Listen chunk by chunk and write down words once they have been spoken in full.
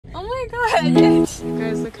Guys,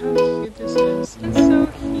 look how cute this is. It's so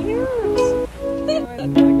cute.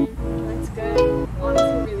 That's good.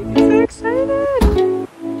 Honestly, really good. I'm so excited.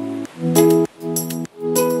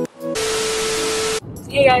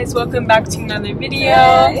 Hey guys, welcome back to another video.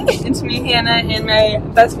 It's me, Hannah, and my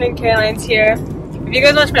best friend Caroline's here. If you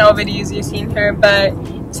guys watch my old videos, you've seen her, but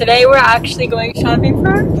today we're actually going shopping for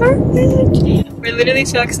our apartment. We're literally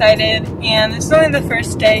so excited, and this is only the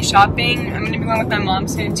first day shopping. I'm gonna be going with my mom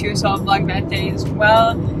soon too, so I'll vlog that day as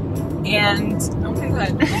well. And oh my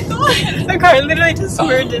god, the car literally just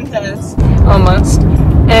swerved into us. Almost.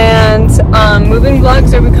 And moving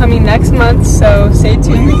vlogs are coming next month, so stay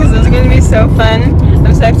tuned because those are gonna be so fun.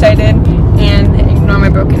 I'm so excited, and ignore my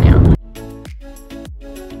broken nail.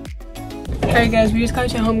 Alright guys, we just got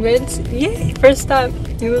to HomeGoods. Yay! First stop.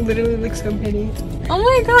 You literally look so pretty. Oh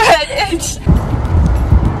my god! It's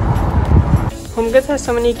HomeGoods has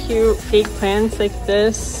so many cute fake plants like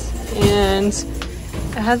this, and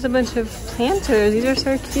it has a bunch of planters. These are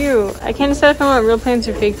so cute. I can't decide if I want real plants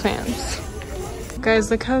or fake plants. Guys,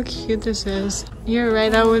 look how cute this is. You're right,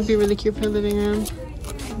 that would be really cute for the living room.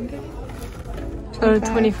 Oh,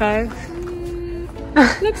 25.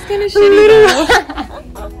 Looks kind of shitty though.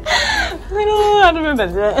 I don't know how to remember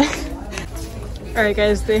it. Alright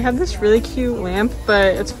guys, they have this really cute lamp,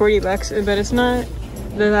 but it's 40 bucks, but it's not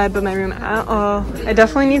the vibe of my room at all. I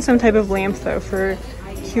definitely need some type of lamp though for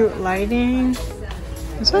cute lighting.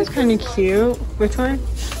 This one's kind of cute. Which one?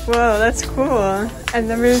 Whoa, that's cool. I've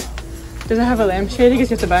never... Does it have a lampshade? I guess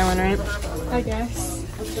you have to buy one, right? I guess.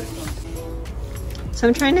 So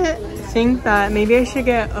I'm trying to think that maybe I should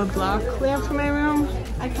get a block lamp for my room.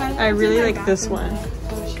 I really like this one.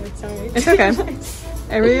 Oh shit, sorry. It's okay.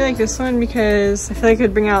 I really like this one because I feel like it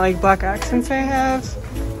would bring out like black accents I have.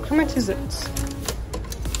 How much is it?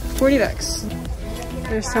 40 bucks.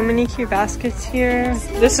 There's so many cute baskets here.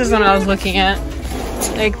 This is what I was looking at.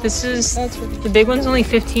 Like this is, the big one's only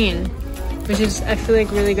 15, which is I feel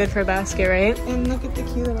like really good for a basket, right? And look at the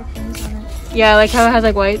cute little things on it. Yeah, like how it has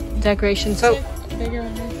like white decoration. So bigger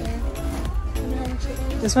one right there. I wonder how much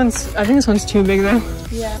it is. This one's, I think this one's too big though.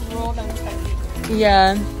 Yeah, roll down tight.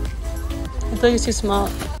 Yeah, I feel like it's too small.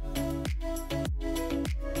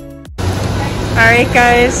 Alright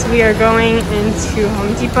guys, we are going into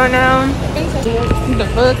Home Depot now.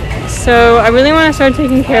 So I really want to start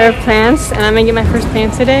taking care of plants, and I'm gonna get my first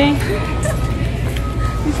plant today.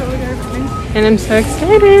 And I'm so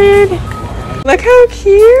excited. Look how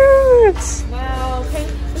cute! Wow, okay.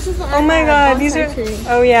 This is oh my god, these are tree.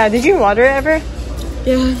 Oh yeah, did you water it ever?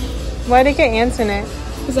 Yeah. Why did it get ants in it?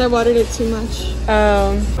 Because I watered it too much.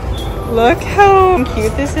 Oh. Look how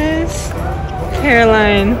cute this is.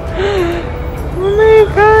 Caroline. Oh my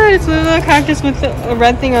god, it's a little cactus with a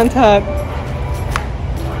red thing on top.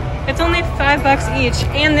 It's only $5 each.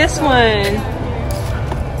 And this one.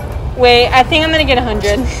 Wait, I think I'm gonna get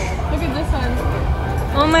 100. Look at this one.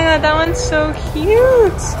 Oh my god, that one's so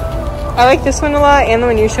cute. I like this one a lot, and the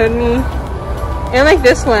one you showed me. And I like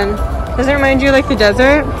this one. Does it remind you of like the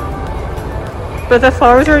desert? But the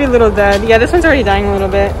flower's already a little dead. Yeah, this one's already dying a little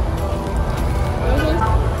bit.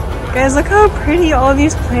 Guys, look how pretty all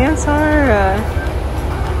these plants are.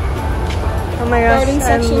 Oh my gosh,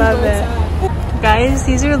 I love it. Guys,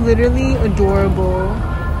 these are literally adorable.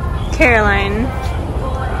 Caroline.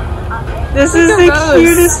 This is the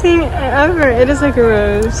cutest thing ever. It is like a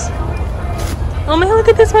rose. Oh my god, look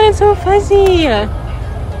at this one. It's so fuzzy.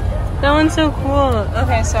 That one's so cool.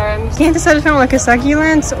 Okay, sorry. I can't decide if I want like a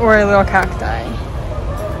succulent or a little cacti.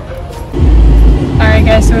 Alright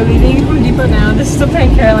guys, so we're leaving Home Depot now. This is the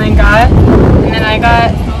plant Caroline got. And then I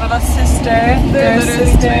got a little sister. They're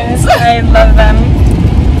sisters. I love them.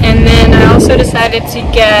 And then I also decided to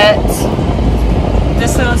get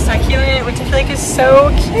this little succulent, which I feel like is so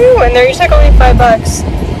cute. And they're each like only $5.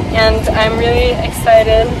 And I'm really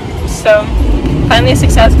excited. So finally a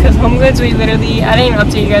success because HomeGoods, we literally, I didn't even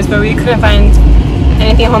update you guys, but we couldn't find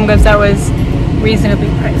anything at HomeGoods that was reasonably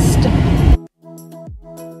priced.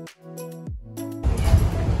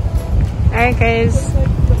 Alright guys,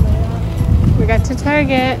 we got to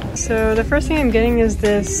Target. So the first thing I'm getting is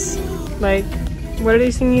this, like, what are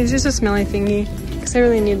these thingies? Just a smelly thingy, because I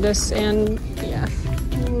really need this, and yeah.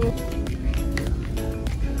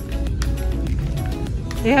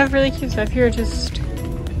 They have really cute stuff here, just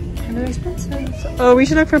kind of expensive. Oh, we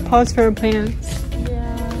should look for pots for our plants.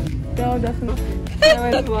 Yeah, they'll definitely. Now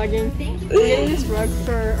I'm vlogging. We're getting this rug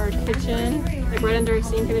for our kitchen, like right under our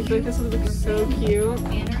sink, and I feel like this would look so cute.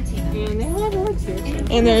 And they have a lot of rugs here too.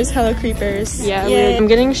 And there's Hello Creepers. Yeah, I'm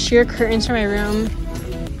getting sheer curtains for my room.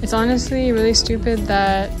 It's honestly really stupid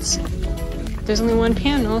that there's only one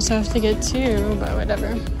panel, so I have to get two, but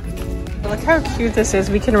whatever. Look how cute this is.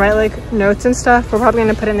 We can write like notes and stuff. We're probably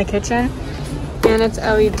gonna put it in the kitchen. And it's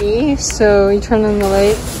LED, so you turn on the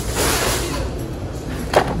light.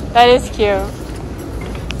 That is cute.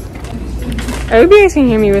 I hope you guys can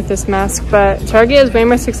hear me with this mask, but Target is way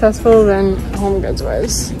more successful than Home Goods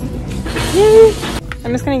was. Yay!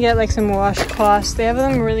 I'm just gonna get like some washcloths. They have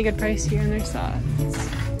them a really good price here and they're soft.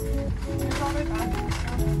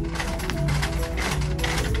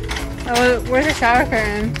 Oh, where's the shower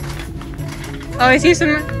curtain? Oh, I see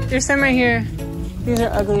some. There's some right here. These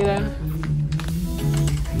are ugly though.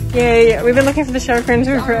 Yeah, we've been looking for the shower curtains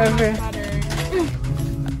for forever.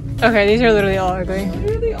 Okay, these are literally all ugly.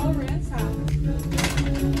 Literally all ransacked.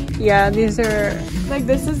 Yeah, these are. Like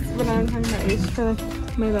this is what I'm talking about. Used for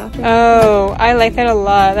like my bathroom. Oh, I like that a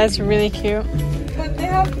lot. That's really cute. But they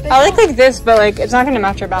I like this, but like it's not gonna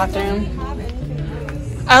match your bathroom.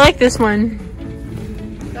 I like this one.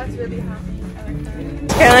 That's really happy. I like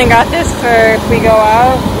that. Carolyn got this for if we go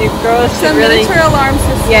out. You girls should really. Alarm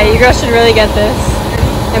system. Yeah, you girls should really get this.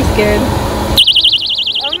 I'm scared.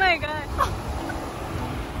 Oh my god.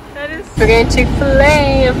 That is. We're going to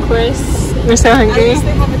Chick-fil-A, of course. We're so hungry. At least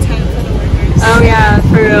they have a tent for the workers. Oh yeah,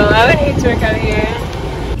 for real. I would hate to work out here.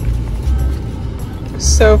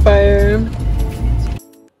 So fire.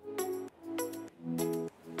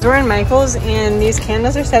 We're in Michael's and these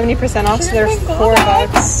candles are 70% off, so they're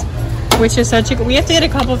 $4. Which is such a. We have to get a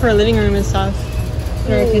couple for our living room and stuff.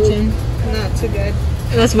 For our kitchen. Not too good.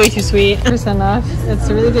 That's way too sweet. % off. It's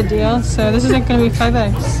a really good deal. So this is like gonna be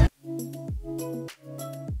 $5.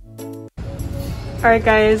 Alright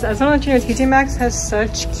guys, I just wanna let you know TJ Maxx has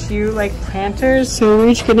such cute like planters. So we're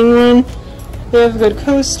each getting one. They have good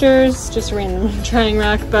coasters, just a random drying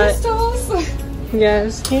rack, but Crystals.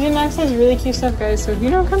 yes, TJ Maxx has really cute stuff, guys. So if you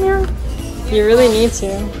don't come here, you really need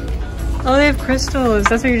to. Oh, they have crystals.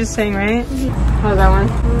 That's what you're just saying, right? How's that one?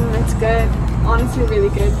 It's good. Honestly, really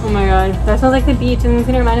good. Oh my god, that sounds like the beach and it's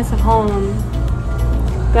gonna remind us of home.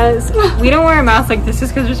 Guys, we don't wear a mask like this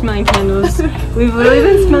just because we're smelling candles. We've literally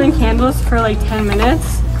been smelling candles for like 10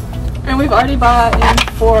 minutes. And we've already bought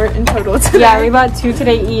 4 in total today. Yeah, we bought 2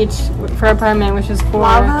 today each for our apartment, which is 4.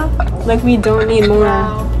 Lava? Like we don't need more.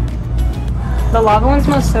 Wow. The lava one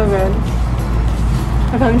smells so good.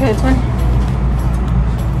 Okay, let me try this one.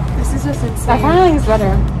 This is just insane. That one I think is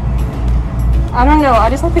better. I don't know, I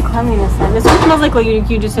just like the cleanliness one. This one smells like what you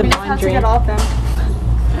just did We just have to laundry. get all of them.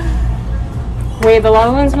 Wait, the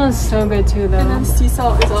lava one smells so good too though. And then sea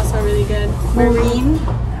salt is also really good. Marine.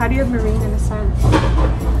 How do you have marine in a scent?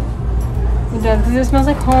 It does, because it smells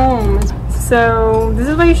like home. So this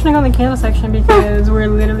is why you shouldn't go in the candle section because we're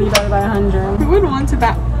literally about to buy 100. Who would want to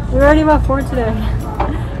buy? We already bought 4 today.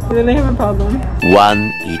 We really have a problem.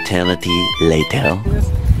 One eternity later.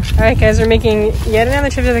 Alright guys, we're making yet another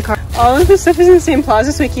trip to the car. All of the stuff is in the same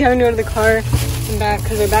plaza, so we keep having to go to the car and back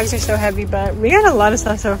because our bags are so heavy, but we got a lot of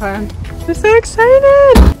stuff so far. We're so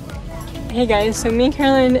excited! Hey guys, so me and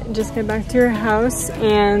Carolyn just got back to her house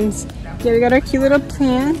and yeah, we got our cute little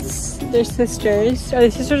plants. They're sisters. Are they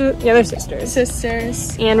sisters? Yeah, they're sisters.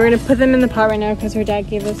 Sisters. And we're gonna put them in the pot right now because her dad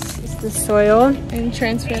gave us the soil. And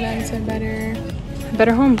transfer them to A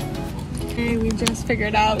better home. Okay, we just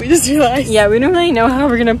figured out. We just realized. Yeah, we don't really know how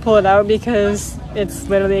we're gonna pull it out because it's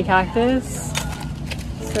literally a cactus.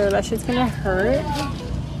 So that shit's gonna hurt.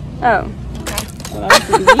 Oh. Well, that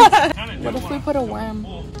was easy. What if we put a worm?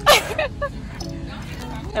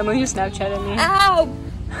 Emily just Snapchatted me. Ow!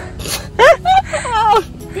 Ow!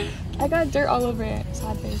 I got dirt all over it.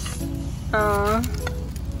 Sad face. Aww.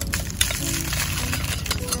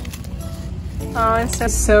 Oh,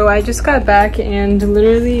 so I just got back and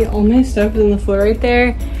literally all my stuff is on the floor right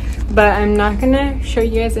there, but I'm not gonna show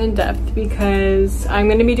you guys in depth because I'm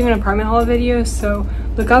gonna be doing an apartment haul video, so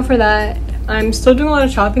look out for that. I'm still doing a lot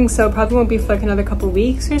of shopping, so probably won't be for like another couple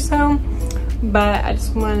weeks or so, but I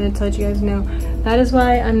just wanted to let you guys know that is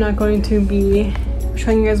why I'm not going to be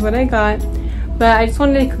showing you guys what I got. But I just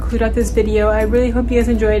wanted to conclude out this video. I really hope you guys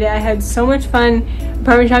enjoyed it. I had so much fun.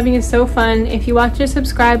 Apartment shopping is so fun. If you watch it,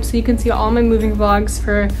 subscribe so you can see all my moving vlogs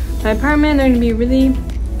for my apartment. They're gonna be really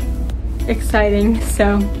exciting.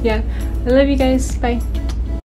 So yeah, I love you guys. Bye.